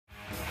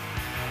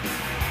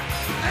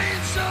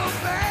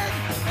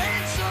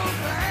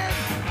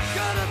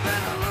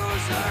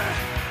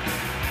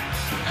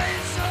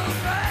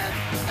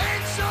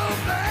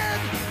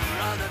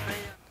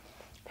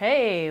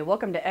Hey,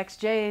 welcome to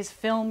XJ's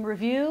Film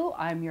Review.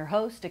 I'm your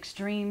host,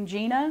 Extreme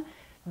Gina.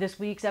 This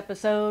week's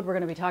episode, we're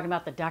going to be talking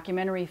about the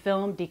documentary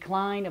film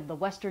Decline of the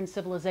Western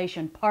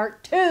Civilization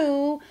Part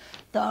 2,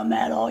 The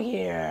Metal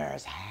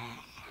Years.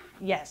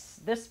 Yes,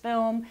 this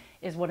film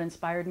is what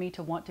inspired me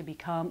to want to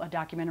become a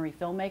documentary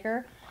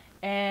filmmaker.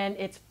 And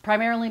it's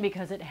primarily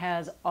because it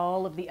has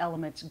all of the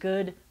elements,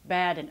 good,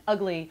 bad, and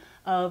ugly,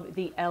 of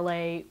the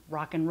LA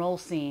rock and roll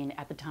scene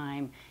at the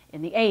time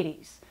in the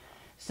 80s.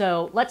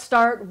 So let's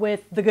start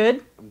with the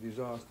good.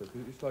 Disaster.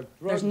 It's like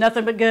There's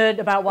nothing but good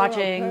about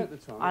watching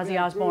Ozzy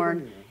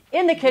Osbourne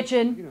in the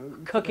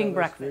kitchen cooking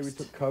breakfast.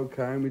 We took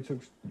cocaine, we took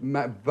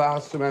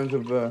vast amounts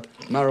of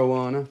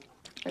marijuana.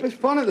 It was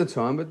fun at the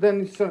time, but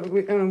then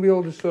we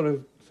all just sort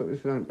of thought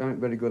this ain't a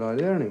very good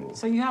idea anymore.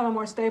 So you have a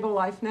more stable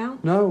life now?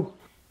 No.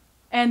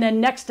 And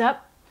then next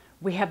up,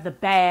 we have the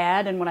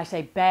bad. And when I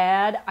say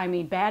bad, I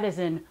mean bad as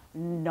in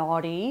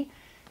naughty.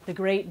 The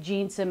great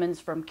Gene Simmons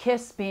from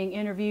Kiss being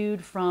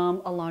interviewed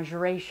from a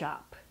lingerie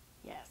shop.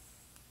 Yes.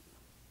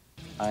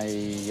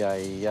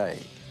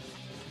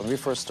 When we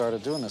first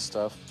started doing this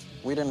stuff,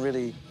 we didn't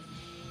really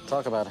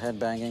talk about head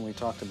banging. We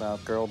talked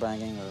about girl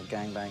banging or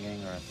gang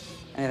banging or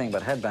anything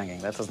but head banging.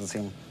 That doesn't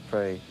seem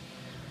very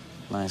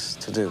nice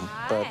to do.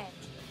 But.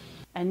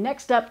 And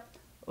next up,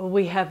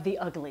 we have the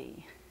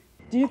ugly.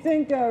 Do you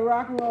think the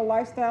rock and roll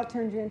lifestyle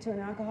turned you into an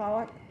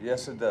alcoholic?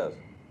 Yes, it does.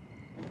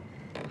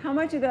 How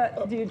much of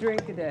that do you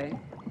drink a day?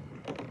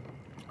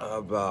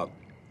 About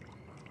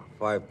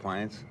 5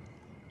 pints.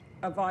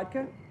 Of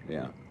vodka?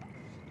 Yeah.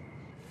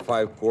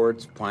 5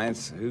 quarts,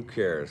 pints, who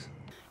cares?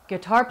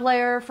 Guitar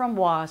player from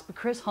Wasp,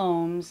 Chris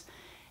Holmes,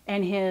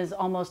 and his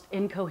almost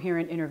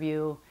incoherent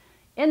interview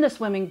in the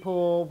swimming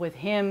pool with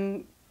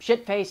him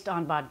shit-faced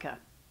on vodka.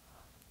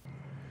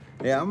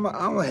 Yeah, I'm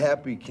a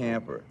happy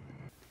camper.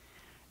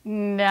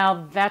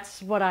 Now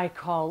that's what I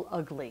call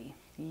ugly.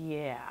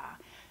 Yeah.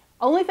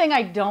 Only thing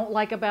I don't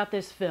like about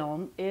this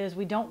film is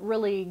we don't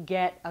really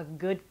get a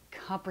good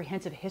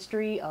comprehensive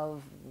history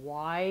of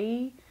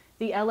why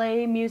the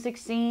LA music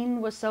scene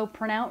was so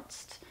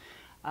pronounced.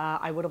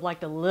 I would have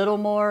liked a little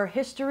more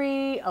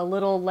history, a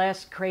little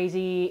less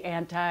crazy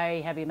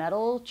anti-heavy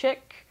metal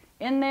chick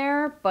in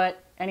there,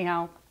 but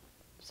anyhow,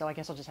 so I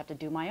guess I'll just have to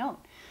do my own.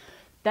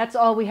 That's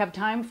all we have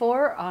time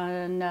for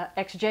on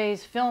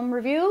XJ's Film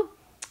Review.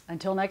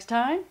 Until next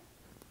time,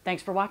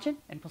 thanks for watching,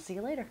 and we'll see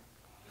you later.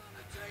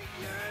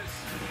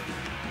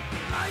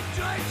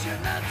 Hydration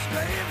and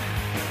scream,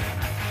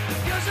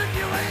 'cause if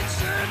you ain't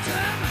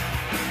certain,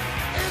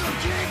 it'll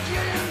kick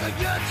you in the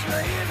guts,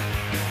 babe.